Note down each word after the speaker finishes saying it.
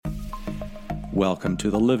Welcome to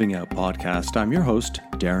the Living Out Podcast. I'm your host,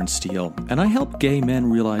 Darren Steele, and I help gay men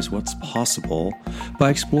realize what's possible by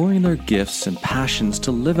exploring their gifts and passions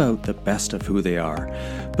to live out the best of who they are.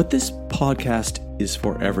 But this podcast is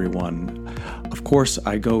for everyone. Of course,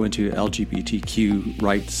 I go into LGBTQ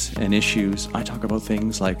rights and issues. I talk about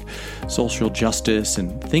things like social justice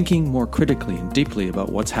and thinking more critically and deeply about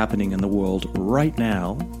what's happening in the world right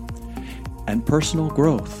now, and personal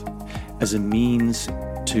growth as a means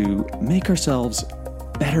to make ourselves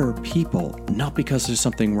better people, not because there's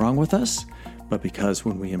something wrong with us, but because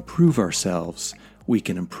when we improve ourselves, we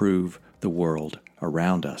can improve the world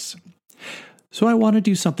around us. So I want to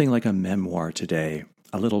do something like a memoir today,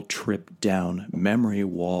 a little trip down memory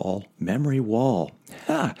wall.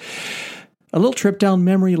 A little trip down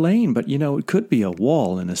memory lane, but it could be a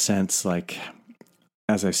wall in a sense. Like,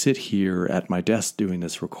 as I sit here at my desk doing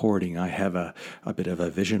this recording, I have a bit of a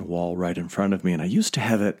vision wall right in front of me, and I used to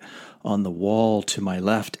have it on the wall to my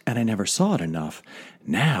left, and I never saw it enough.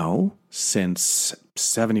 Now, since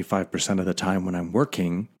 75% of the time when I'm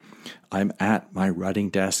working, I'm at my writing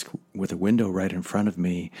desk with a window right in front of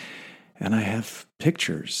me, and I have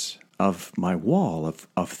pictures of my wall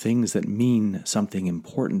of things that mean something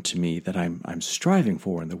important to me that I'm striving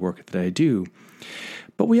for in the work that I do.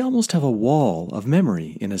 But we almost have a wall of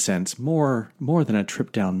memory, in a sense, more than a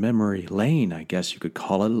trip down memory lane, I guess you could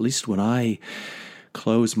call it. At least when I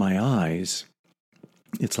close my eyes,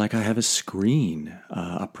 it's like I have a screen,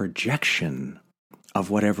 a projection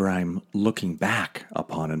of whatever I'm looking back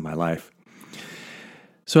upon in my life.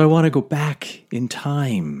 So I want to go back in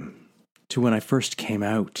time to when I first came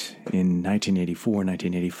out in 1984,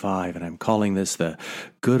 1985, and I'm calling this the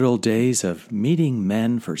good old days of meeting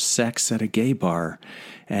men for sex at a gay bar,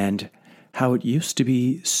 and how it used to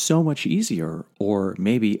be so much easier, or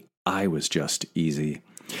maybe I was just easy.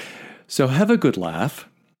 So have a good laugh.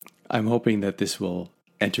 I'm hoping that this will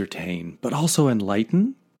entertain, but also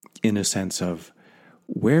enlighten, in a sense of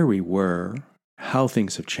where we were, how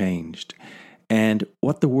things have changed, and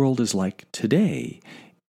what the world is like today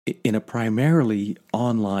in a primarily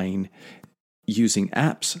online, using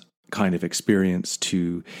apps kind of experience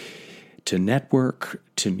to network,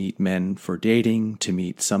 to meet men for dating, to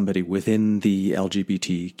meet somebody within the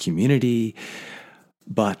LGBT community.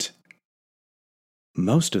 But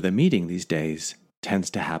most of the meeting these days tends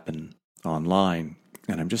to happen online.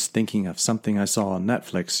 And I'm just thinking of something I saw on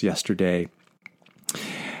Netflix yesterday.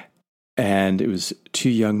 And it was two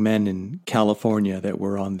young men in California that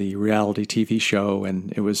were on the reality TV show,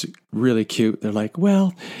 and it was really cute. They're like,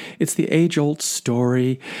 well, it's the age-old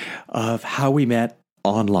story of how we met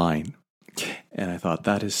online. And I thought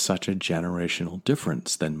that is such a generational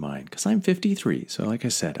difference than mine, because I'm 53. So like I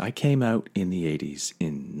said, I came out in the 80s,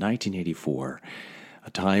 in 1984,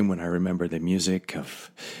 a time when I remember the music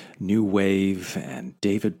of New Wave and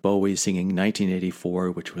David Bowie singing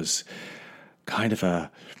 1984, which was kind of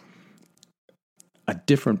a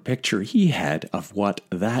different picture he had of what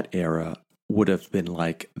that era would have been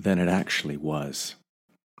like than it actually was.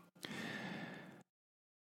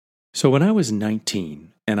 So when I was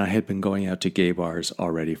 19, and I had been going out to gay bars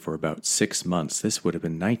already for about 6 months, this would have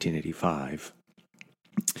been 1985,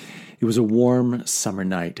 it was a warm summer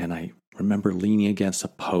night, and I remember leaning against a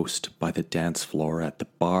post by the dance floor at the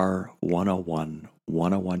Bar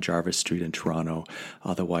 101 Jarvis Street in Toronto,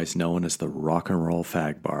 otherwise known as the Rock and Roll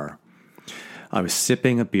Fag Bar. I was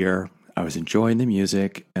sipping a beer, I was enjoying the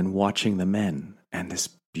music and watching the men, and this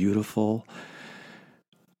beautiful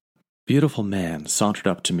man sauntered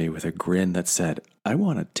up to me with a grin that said, I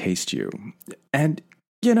want to taste you. And,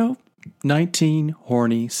 19,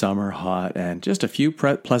 horny, summer, hot, and just a few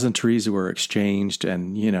pleasantries were exchanged,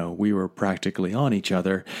 and, we were practically on each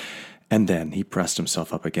other. And then he pressed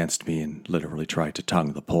himself up against me and literally tried to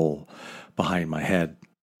tongue the pole behind my head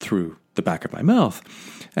through the back of my mouth.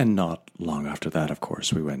 And not long after that, of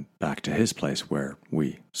course, we went back to his place where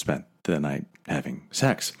we spent the night having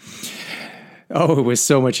sex. Oh, it was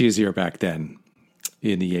so much easier back then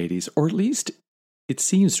in the 80s, or at least it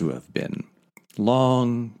seems to have been.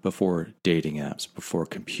 Long before dating apps, before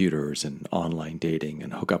computers and online dating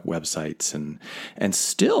and hookup websites, and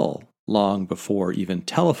still long before even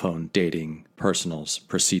telephone dating personals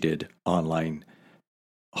preceded online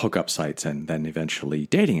hookup sites and then eventually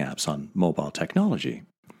dating apps on mobile technology.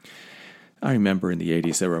 I remember in the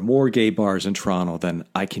 80s there were more gay bars in Toronto than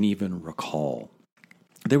I can even recall.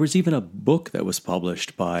 There was even a book that was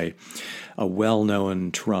published by a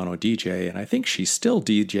well-known Toronto DJ, and I think she still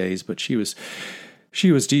DJs, but she was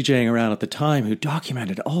DJing around at the time, who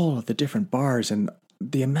documented all of the different bars and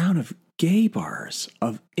the amount of gay bars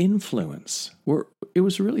of influence. It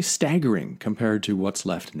was really staggering compared to what's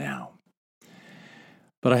left now.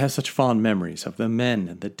 But I have such fond memories of the men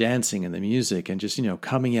and the dancing and the music and just,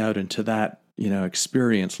 coming out into that,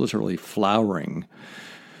 experience, literally flowering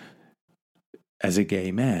as a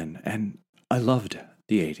gay man. And I loved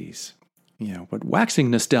the 80s, but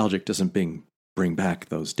waxing nostalgic doesn't bring back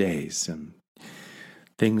those days. And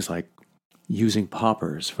things like using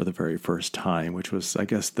poppers for the very first time, which was, I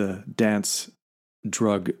guess, the dance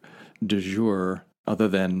drug du jour, other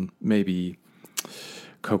than maybe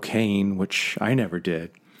cocaine, which I never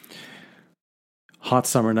did. Hot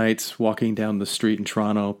summer nights, walking down the street in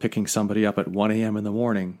Toronto, picking somebody up at 1 a.m. in the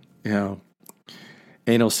morning.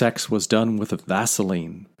 Anal sex was done with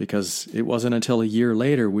Vaseline because it wasn't until a year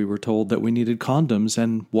later we were told that we needed condoms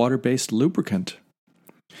and water-based lubricant.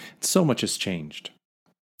 So much has changed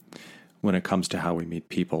when it comes to how we meet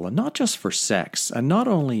people, and not just for sex, and not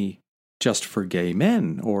only just for gay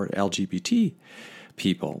men or LGBT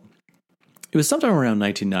people. It was sometime around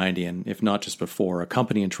 1990, and if not just before, a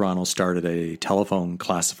company in Toronto started a telephone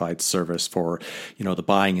classified service for, the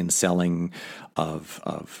buying and selling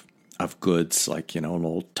of goods like, an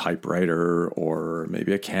old typewriter or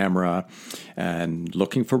maybe a camera, and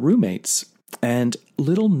looking for roommates. And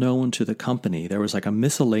little known to the company, there was like a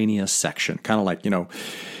miscellaneous section, kind of like,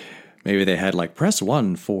 maybe they had like press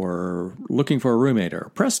 1 for looking for a roommate or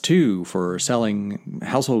press 2 for selling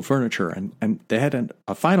household furniture. And they had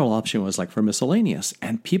a final option was like for miscellaneous.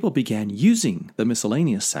 And people began using the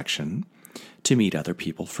miscellaneous section to meet other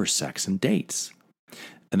people for sex and dates.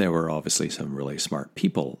 And there were obviously some really smart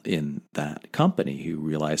people in that company who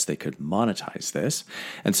realized they could monetize this.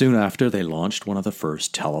 And soon after, they launched one of the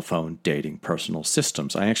first telephone dating personal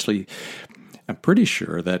systems. I'm pretty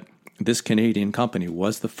sure that this Canadian company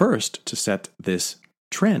was the first to set this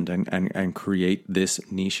trend and create this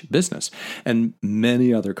niche business. And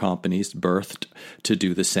many other companies birthed to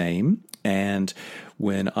do the same. And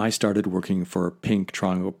when I started working for Pink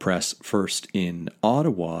Triangle Press first in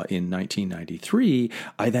Ottawa in 1993,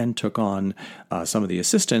 I then took on some of the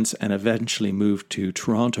assistants and eventually moved to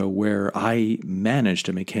Toronto, where I managed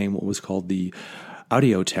and became what was called the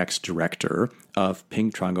audio text director of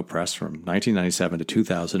Pink Triangle Press from 1997 to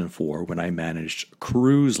 2004, when I managed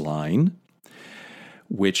Cruise Line,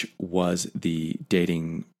 which was the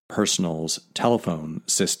dating personals telephone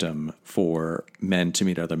system for men to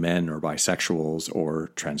meet other men or bisexuals or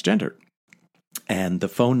transgender. And the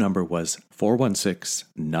phone number was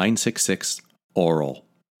 416-966-ORAL.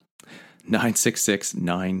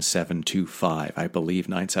 966-9725. I believe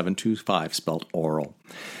 9725 spelled oral.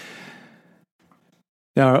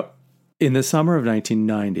 Now, in the summer of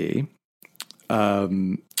 1990,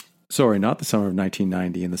 not the summer of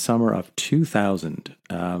 1990, in the summer of 2000,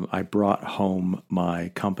 I brought home my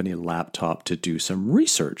company laptop to do some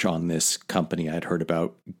research on this company I'd heard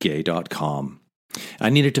about, gay.com. I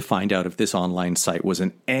needed to find out if this online site was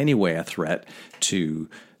in any way a threat to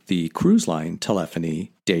the cruise line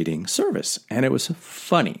telephony dating service. And it was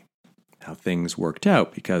funny how things worked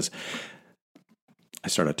out, because I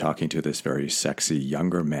started talking to this very sexy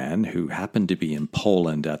younger man who happened to be in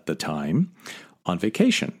Poland at the time on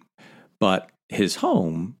vacation. But his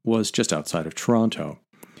home was just outside of Toronto.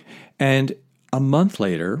 And a month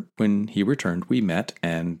later, when he returned, we met,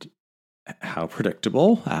 and how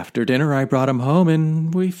predictable, after dinner I brought him home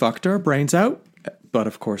and we fucked our brains out. But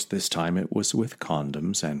of course, this time it was with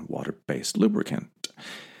condoms and water-based lubricant.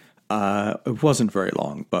 It wasn't very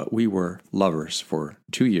long, but we were lovers for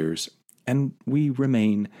 2 years. And we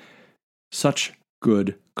remain such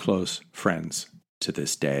good, close friends to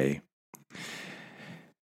this day.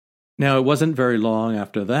 Now, it wasn't very long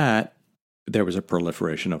after that, there was a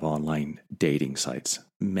proliferation of online dating sites.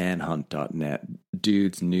 Manhunt.net,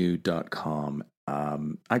 dudesnude.com.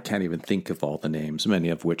 I can't even think of all the names, many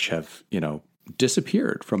of which have,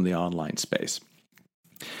 disappeared from the online space.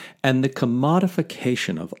 And the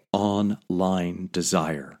commodification of online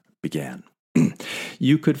desire began.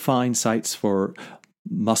 You could find sites for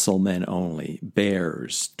muscle men only,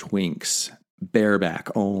 bears, twinks, bareback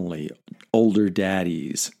only, older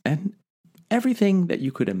daddies, and everything that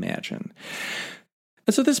you could imagine.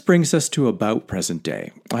 And so this brings us to about present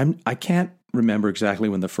day. I can't remember exactly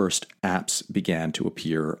when the first apps began to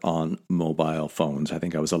appear on mobile phones. I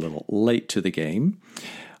think I was a little late to the game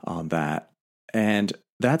on that. And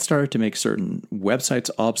that started to make certain websites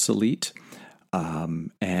obsolete,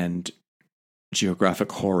 and geographic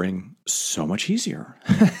whoring so much easier.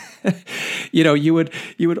 You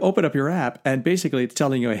would open up your app and basically it's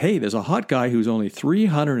telling you, hey, there's a hot guy who's only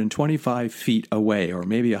 325 feet away, or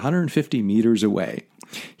maybe 150 meters away.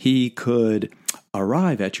 He could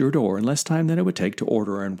arrive at your door in less time than it would take to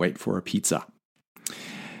order and wait for a pizza.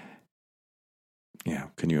 Yeah,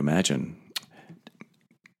 can you imagine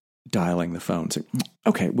dialing the phone. Say,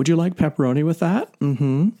 okay, would you like pepperoni with that?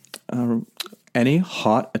 Mm-hmm. Any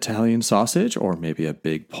hot Italian sausage or maybe a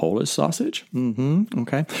big Polish sausage? Mm-hmm.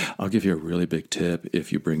 Okay. I'll give you a really big tip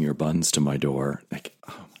if you bring your buns to my door. Like,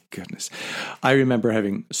 oh my goodness. I remember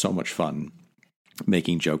having so much fun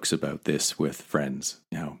making jokes about this with friends.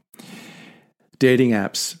 Dating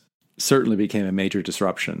apps certainly became a major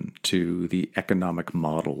disruption to the economic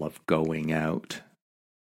model of going out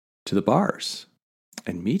to the bars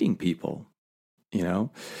and meeting people.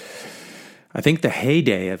 I think the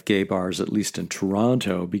heyday of gay bars, at least in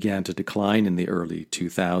Toronto, began to decline in the early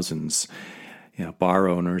 2000s. Bar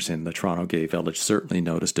owners in the Toronto Gay Village certainly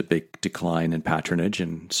noticed a big decline in patronage,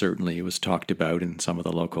 and certainly it was talked about in some of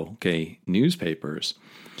the local gay newspapers.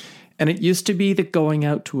 And it used to be that going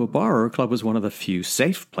out to a bar or club was one of the few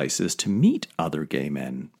safe places to meet other gay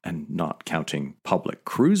men, and not counting public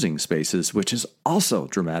cruising spaces, which has also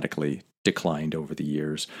dramatically declined over the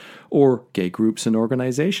years, or gay groups and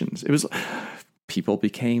organizations. People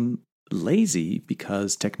became lazy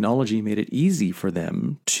because technology made it easy for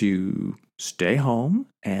them to stay home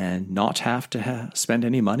and not have to spend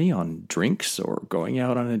any money on drinks or going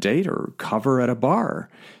out on a date or cover at a bar.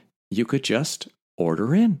 You could just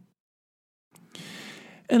order in.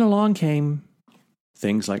 And along came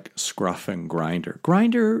things like Scruff and Grindr.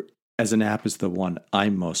 Grindr as an app is the one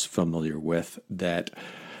I'm most familiar with, that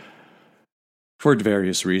for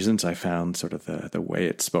various reasons I found sort of the way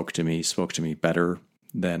it spoke to me better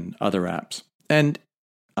than other apps. And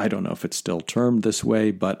I don't know if it's still termed this way,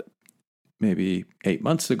 but maybe 8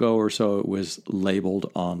 months ago or so, it was labeled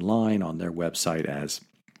online on their website as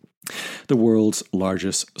the world's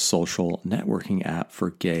largest social networking app for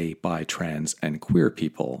gay, bi, trans, and queer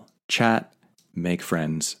people. Chat, make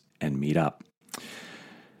friends, and meet up.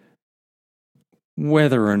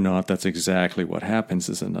 Whether or not that's exactly what happens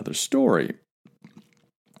is another story.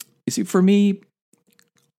 You see, for me,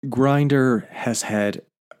 Grindr has had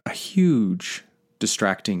a huge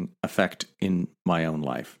distracting effect in my own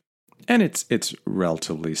life. And it's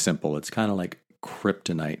relatively simple. It's kind of like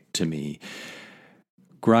kryptonite to me.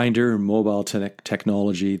 Grindr, mobile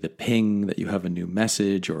technology, the ping that you have a new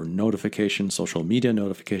message or notifications, social media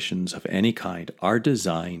notifications of any kind are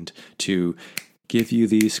designed to give you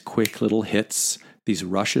these quick little hits, these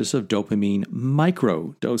rushes of dopamine,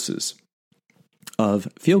 micro doses of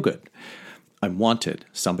feel good. I'm wanted.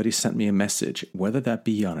 Somebody sent me a message, whether that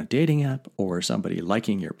be on a dating app or somebody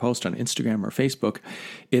liking your post on Instagram or Facebook.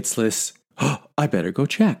 It's this, I better go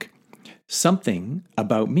check. Something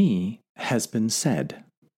about me has been said.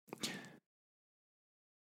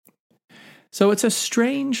 So it's a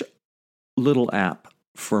strange little app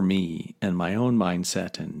for me and my own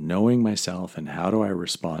mindset and knowing myself and how do I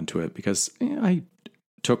respond to it, because I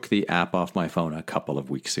took the app off my phone a couple of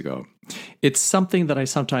weeks ago. It's something that I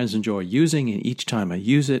sometimes enjoy using, and each time I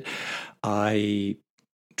use it, I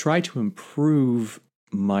try to improve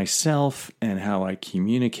myself and how I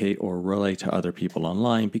communicate or relate to other people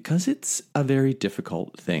online, because it's a very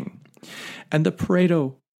difficult thing. And the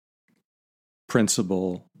Pareto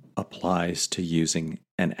principle applies to using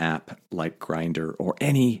an app like Grindr or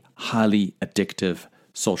any highly addictive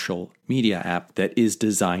social media app that is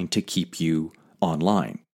designed to keep you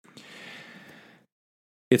online.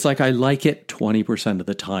 It's like I like it 20% of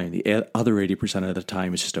the time. The other 80% of the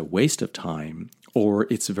time is just a waste of time, or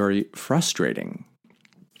it's very frustrating.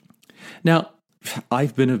 Now,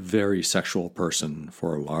 I've been a very sexual person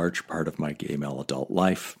for a large part of my gay male adult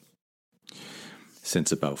life.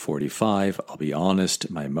 Since about 45, I'll be honest,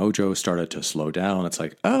 my mojo started to slow down. It's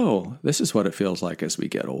like, oh, this is what it feels like as we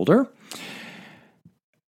get older.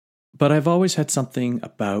 But I've always had something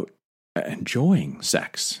about enjoying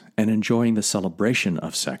sex and enjoying the celebration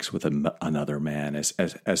of sex with another man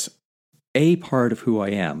as a part of who I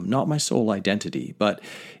am, not my sole identity, but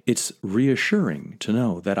it's reassuring to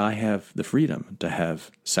know that I have the freedom to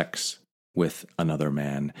have sex with another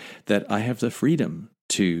man, that I have the freedom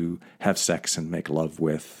to have sex and make love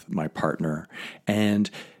with my partner. And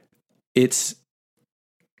it's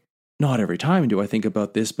not every time do I think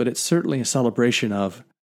about this, but it's certainly a celebration of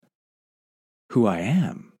who I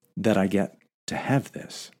am, that I get to have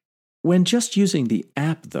this. When just using the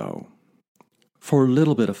app, though, for a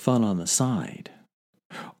little bit of fun on the side,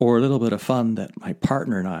 or a little bit of fun that my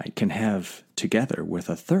partner and I can have together with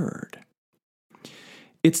a third,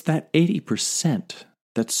 it's that 80%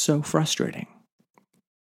 that's so frustrating.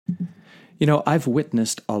 You know, I've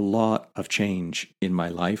witnessed a lot of change in my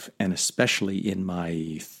life, and especially in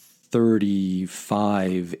my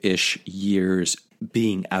 35-ish years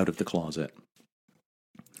being out of the closet.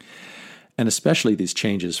 And especially these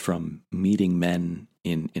changes from meeting men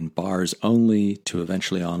in bars only to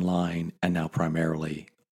eventually online and now primarily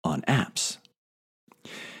on apps.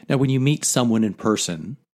 Now, when you meet someone in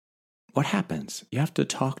person, what happens? You have to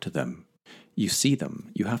talk to them. You see them.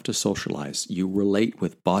 You have to socialize. You relate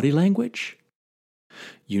with body language.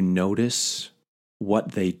 You notice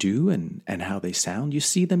what they do and how they sound. You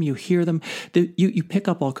see them, you hear them. You pick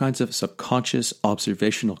up all kinds of subconscious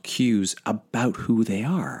observational cues about who they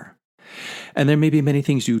are. And there may be many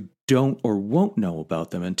things you don't or won't know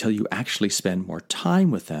about them until you actually spend more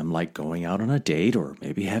time with them, like going out on a date or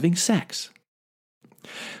maybe having sex.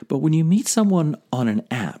 But when you meet someone on an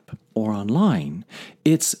app or online,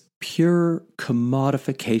 it's pure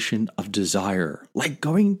commodification of desire, like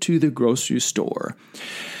going to the grocery store,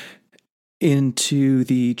 into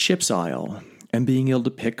the chips aisle, and being able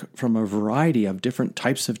to pick from a variety of different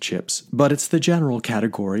types of chips, but it's the general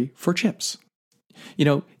category for chips. You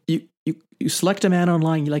know, you select a man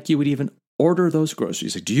online like you would even order those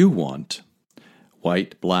groceries. Like, do you want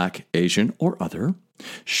white, black, Asian, or other,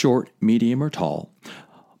 short, medium, or tall,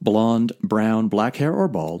 blonde, brown, black hair, or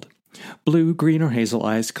bald, blue, green, or hazel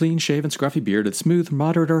eyes, clean-shaven, scruffy bearded, smooth,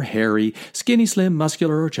 moderate, or hairy, skinny, slim,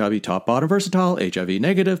 muscular, or chubby, top, bottom, versatile, HIV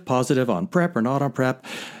negative, positive, on PrEP or not on PrEP,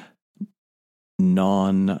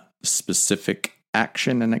 non-specific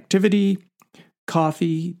action and activity,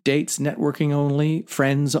 coffee, dates, networking only,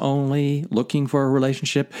 friends only, looking for a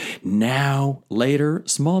relationship, now, later,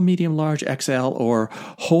 small, medium, large, XL, or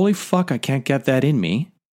holy fuck, I can't get that in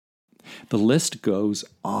me. The list goes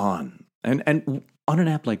on. And on an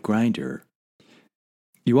app like Grindr,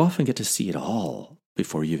 you often get to see it all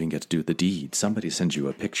before you even get to do the deed. Somebody sends you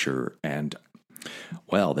a picture and,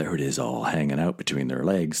 well, there it is all hanging out between their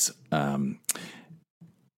legs. And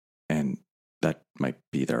that might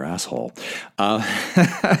be their asshole.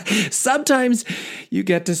 Sometimes you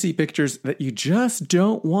get to see pictures that you just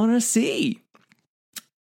don't want to see.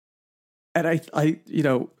 And I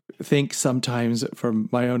think sometimes from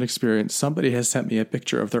my own experience, somebody has sent me a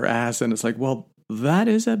picture of their ass and it's like, well, that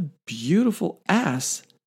is a beautiful ass,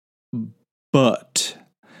 but,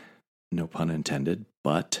 no pun intended,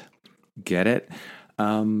 but, get it?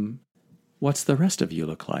 What's the rest of you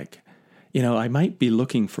look like? You know, I might be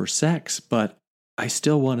looking for sex, but I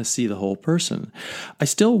still want to see the whole person. I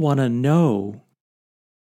still want to know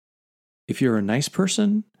if you're a nice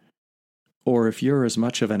person or if you're as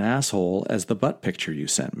much of an asshole as the butt picture you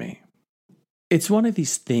sent me. It's one of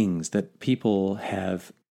these things that people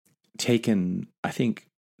have taken, I think,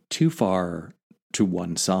 too far to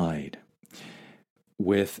one side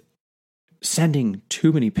with sending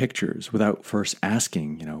too many pictures without first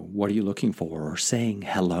asking, what are you looking for, or saying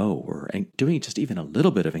hello, or doing just even a little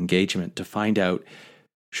bit of engagement to find out,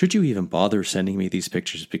 should you even bother sending me these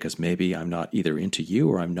pictures because maybe I'm not either into you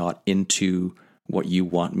or I'm not into what you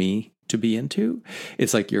want me to be into?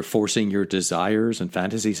 It's like you're forcing your desires and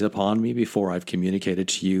fantasies upon me before I've communicated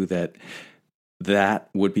to you that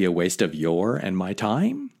would be a waste of your and my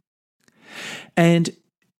time. And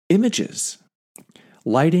images,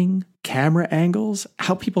 lighting, camera angles,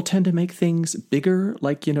 how people tend to make things bigger,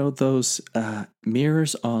 like, those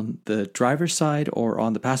mirrors on the driver's side or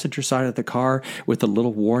on the passenger side of the car with a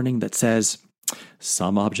little warning that says,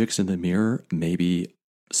 some objects in the mirror may be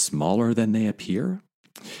smaller than they appear.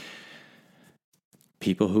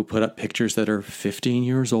 People who put up pictures that are 15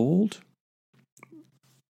 years old.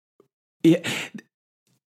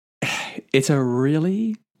 It's a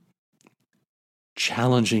really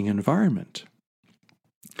challenging environment.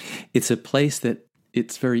 It's a place that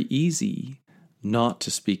it's very easy not to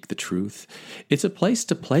speak the truth. It's a place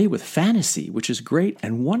to play with fantasy, which is great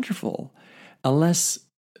and wonderful, unless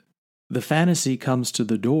the fantasy comes to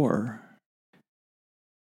the door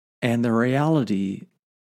and the reality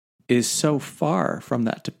is so far from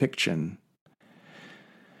that depiction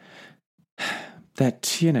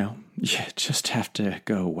that, you just have to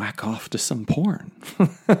go whack off to some porn.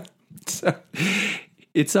 So,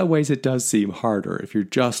 in some ways, it does seem harder if you're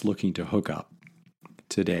just looking to hook up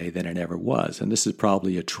today than it ever was. And this is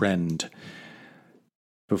probably a trend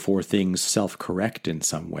before things self-correct in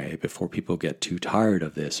some way, before people get too tired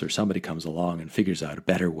of this or somebody comes along and figures out a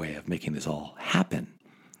better way of making this all happen.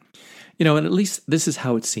 And at least this is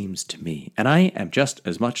how it seems to me. And I am just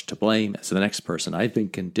as much to blame as the next person. I've been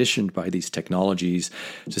conditioned by these technologies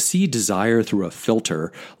to see desire through a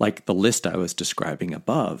filter, like the list I was describing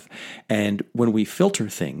above. And when we filter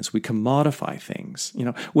things, we commodify things.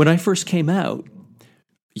 When I first came out,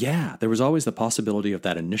 yeah, there was always the possibility of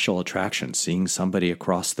that initial attraction, seeing somebody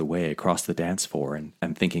across the way, across the dance floor,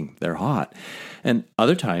 and thinking they're hot. And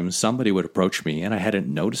other times, somebody would approach me and I hadn't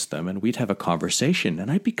noticed them, and we'd have a conversation, and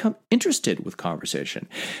I'd become interested with conversation.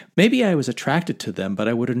 Maybe I was attracted to them, but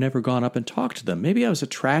I would have never gone up and talked to them. Maybe I was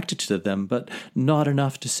attracted to them, but not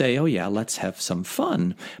enough to say, oh yeah, let's have some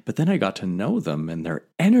fun. But then I got to know them, and their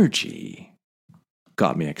energy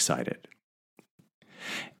got me excited.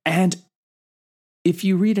 And if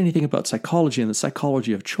you read anything about psychology and the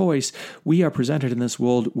psychology of choice, we are presented in this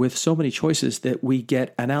world with so many choices that we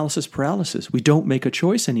get analysis paralysis. We don't make a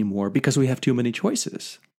choice anymore because we have too many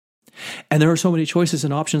choices. And there are so many choices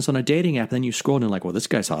and options on a dating app. Then you scroll and you're like, well, this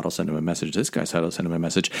guy's hot, I'll send him a message. This guy's hot, I'll send him a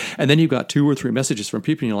message. And then you've got 2 or 3 messages from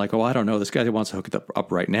people and you're like, oh, I don't know. This guy wants to hook it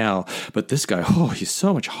up right now. But this guy, oh, he's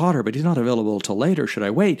so much hotter, but he's not available till later. Should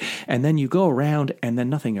I wait? And then you go around and then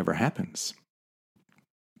nothing ever happens.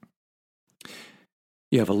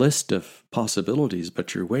 You have a list of possibilities,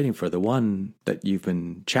 but you're waiting for the one that you've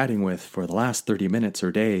been chatting with for the last 30 minutes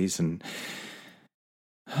or days, and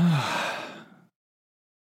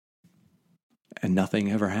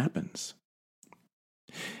nothing ever happens.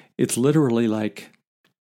 It's literally like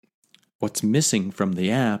what's missing from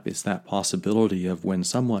the app is that possibility of when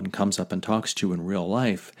someone comes up and talks to you in real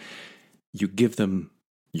life, you give them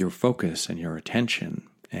your focus and your attention.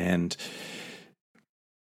 And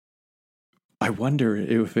I wonder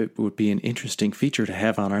if it would be an interesting feature to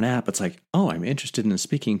have on an app. It's like, oh, I'm interested in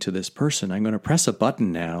speaking to this person. I'm going to press a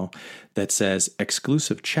button now that says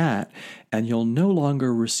exclusive chat, and you'll no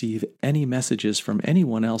longer receive any messages from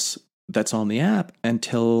anyone else that's on the app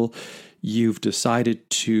until you've decided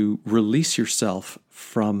to release yourself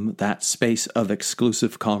from that space of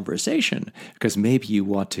exclusive conversation, because maybe you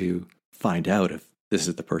want to find out if this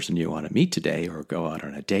is the person you want to meet today or go out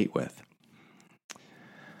on a date with.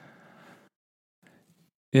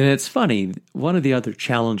 And it's funny, one of the other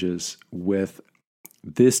challenges with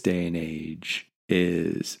this day and age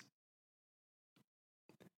is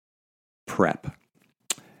PrEP,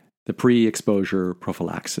 the pre-exposure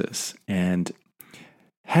prophylaxis. And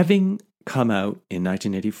having come out in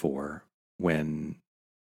 1984 when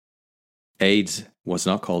AIDS was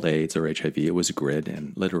not called AIDS or HIV, it was GRID,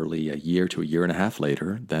 and literally a year to a year and a half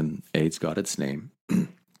later, then AIDS got its name.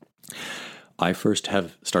 I first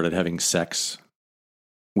started having sex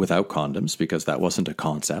without condoms because that wasn't a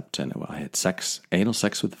concept, and I had anal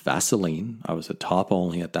sex with Vaseline. I was a top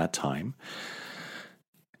only at that time.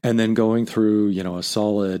 And then going through, a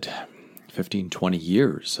solid 15, 20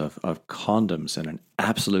 years of condoms and an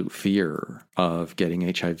absolute fear of getting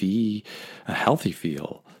HIV, a healthy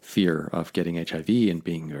fear of getting HIV, and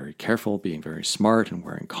being very careful, being very smart, and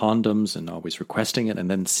wearing condoms and always requesting it, and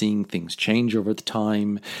then seeing things change over the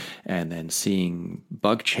time, and then seeing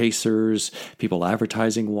bug chasers, people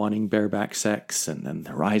advertising wanting bareback sex, and then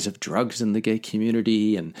the rise of drugs in the gay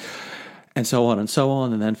community, and so on and so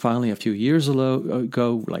on. And then finally, a few years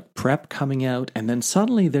ago, like PrEP coming out. And then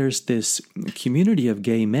suddenly there's this community of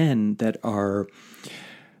gay men that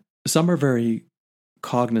some are very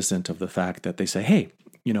cognizant of the fact that they say, hey,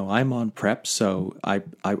 I'm on PrEP, so I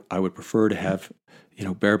would prefer to have,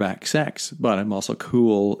 bareback sex, but I'm also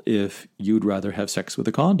cool if you'd rather have sex with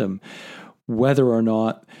a condom, whether or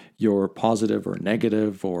not you're positive or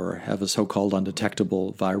negative or have a so-called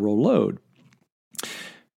undetectable viral load.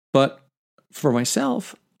 But for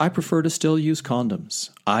myself, I prefer to still use condoms.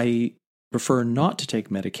 I prefer not to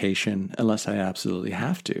take medication unless I absolutely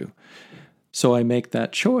have to. So I make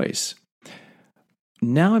that choice.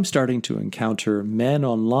 Now I'm starting to encounter men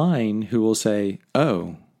online who will say,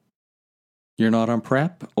 oh, you're not on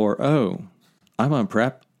PrEP? Or, oh, I'm on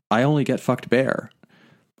PrEP. I only get fucked bare.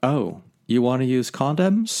 Oh, you want to use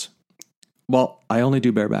condoms? Well, I only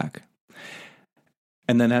do bareback.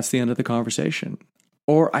 And then that's the end of the conversation.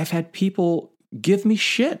 Or I've had people give me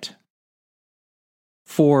shit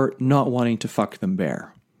for not wanting to fuck them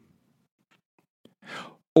bare.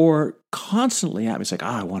 Or constantly at me, it's like,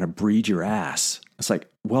 I want to breed your ass. It's like,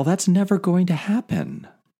 well, that's never going to happen.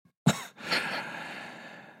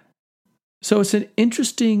 So it's an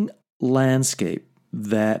interesting landscape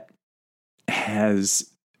that has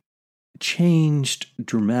changed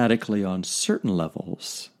dramatically on certain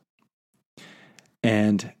levels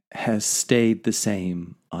and has stayed the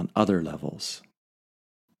same on other levels.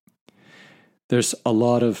 There's a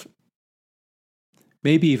lot of,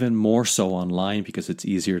 maybe even more so online because it's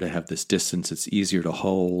easier to have this distance. It's easier to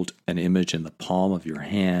hold an image in the palm of your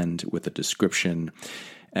hand with a description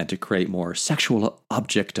and to create more sexual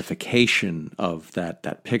objectification of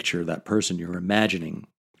that picture, that person you're imagining.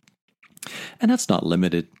 And that's not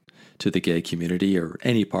limited to the gay community or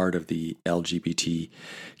any part of the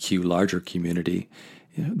LGBTQ larger community.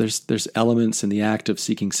 There's elements in the act of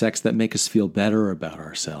seeking sex that make us feel better about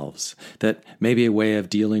ourselves, that may be a way of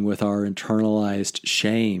dealing with our internalized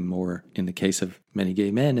shame, or in the case of many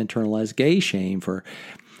gay men, internalized gay shame for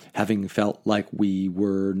having felt like we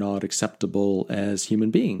were not acceptable as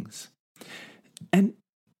human beings. And,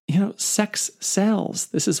 sex sells.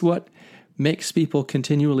 This is what makes people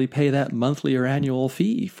continually pay that monthly or annual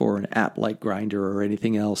fee for an app like Grindr or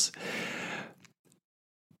anything else.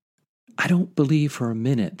 I don't believe for a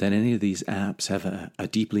minute that any of these apps have a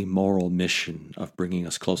deeply moral mission of bringing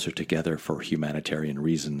us closer together for humanitarian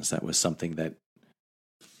reasons. That was something that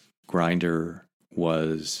Grindr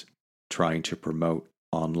was trying to promote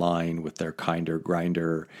online with their Kinder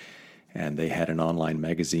Grindr, and they had an online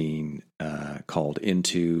magazine called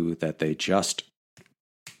Into that they just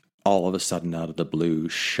all of a sudden out of the blue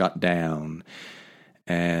shut down,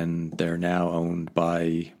 and they're now owned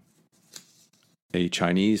by a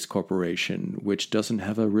Chinese corporation, which China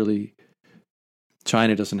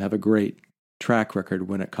doesn't have a great track record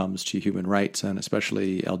when it comes to human rights and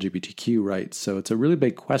especially LGBTQ rights. So it's a really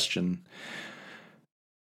big question.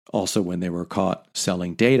 Also, when they were caught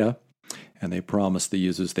selling data and they promised the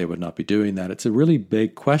users they would not be doing that, it's a really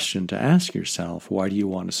big question to ask yourself. Why do you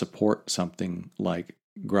want to support something like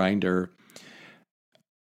Grindr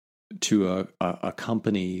to a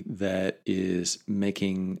company that is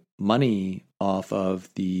making money off of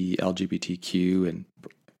the LGBTQ and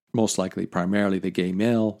most likely primarily the gay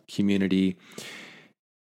male community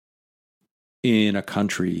in a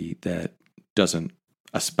country that doesn't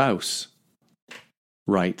espouse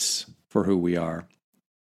rights for who we are?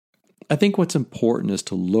 I think what's important is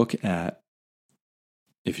to look at,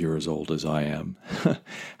 if you're as old as I am,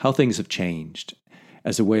 how things have changed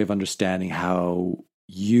as a way of understanding how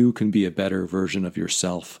you can be a better version of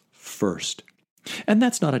yourself first. And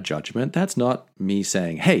that's not a judgment. That's not me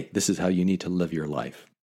saying, hey, this is how you need to live your life.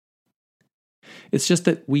 It's just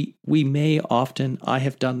that we may often, I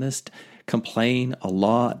have done this, complain a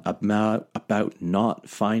lot about not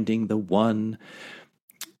finding the one.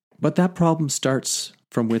 But that problem starts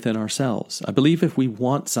from within ourselves. I believe if we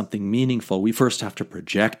want something meaningful, we first have to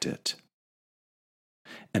project it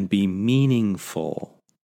and be meaningful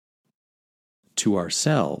to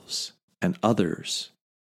ourselves, and others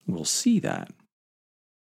will see that.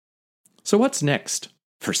 So what's next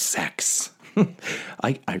for sex?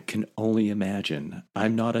 I can only imagine.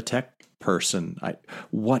 I'm not a tech person.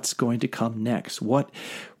 What's going to come next? What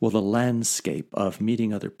will the landscape of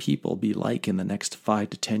meeting other people be like in the next 5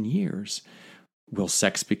 to 10 years? Will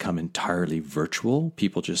sex become entirely virtual?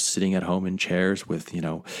 People just sitting at home in chairs with,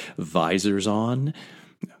 visors on?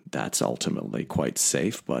 That's ultimately quite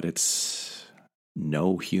safe, but it's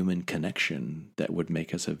no human connection that would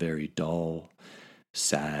make us a very dull,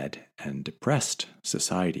 sad, and depressed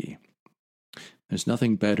society. There's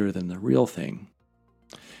nothing better than the real thing,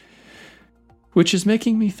 which is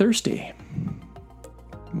making me thirsty.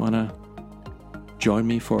 Wanna join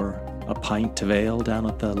me for a pint of ale down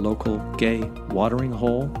at the local gay watering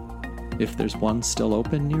hole, if there's one still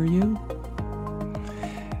open near you?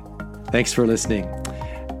 Thanks for listening.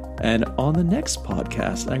 And on the next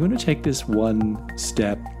podcast, I'm going to take this one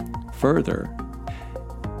step further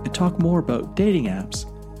and talk more about dating apps,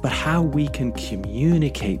 but how we can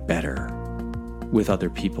communicate better with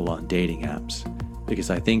other people on dating apps.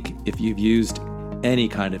 Because I think if you've used any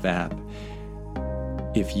kind of app,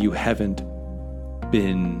 if you haven't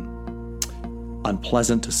been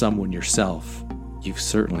unpleasant to someone yourself, you've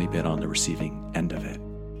certainly been on the receiving end of it.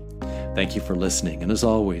 Thank you for listening, and as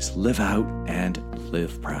always, live out and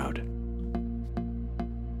live proud.